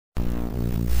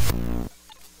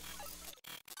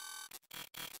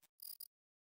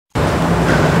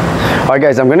Alright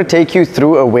guys, I'm going to take you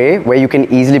through a way where you can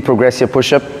easily progress your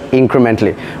push-up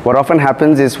incrementally. What often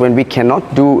happens is when we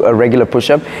cannot do a regular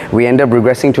push-up, we end up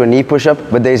regressing to a knee push-up,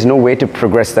 but there is no way to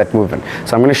progress that movement.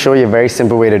 So I'm going to show you a very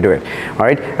simple way to do it.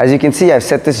 Alright, as you can see, I've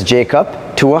set this J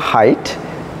cup to a height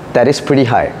that is pretty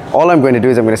high. All I'm going to do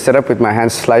is I'm going to set up with my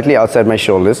hands slightly outside my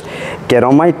shoulders, get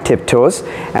on my tiptoes,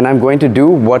 and I'm going to do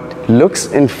what looks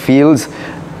and feels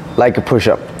like a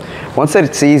push-up. Once that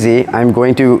it's easy, I'm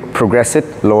going to progress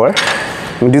it lower.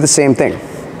 I'm going to do the same thing.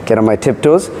 Get on my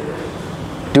tiptoes,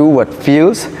 do what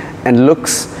feels and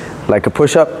looks like a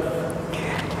push-up.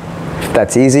 If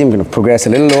that's easy, I'm going to progress a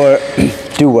little lower,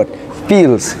 do what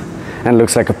feels and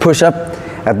looks like a push-up.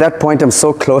 At that point, I'm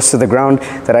so close to the ground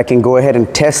that I can go ahead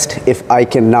and test if I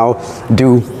can now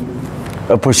do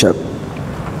a push-up.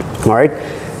 All right.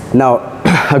 Now,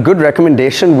 a good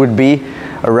recommendation would be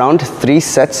around 3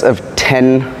 sets of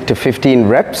 10 to 15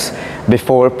 reps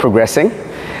before progressing.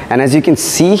 And as you can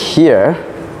see here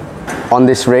on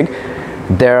this rig,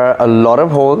 there are a lot of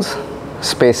holes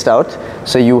spaced out,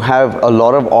 so you have a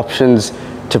lot of options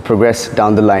to progress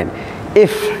down the line.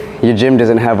 If your gym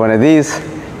doesn't have one of these,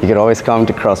 you can always come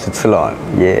to CrossFit Salon.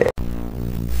 Yeah.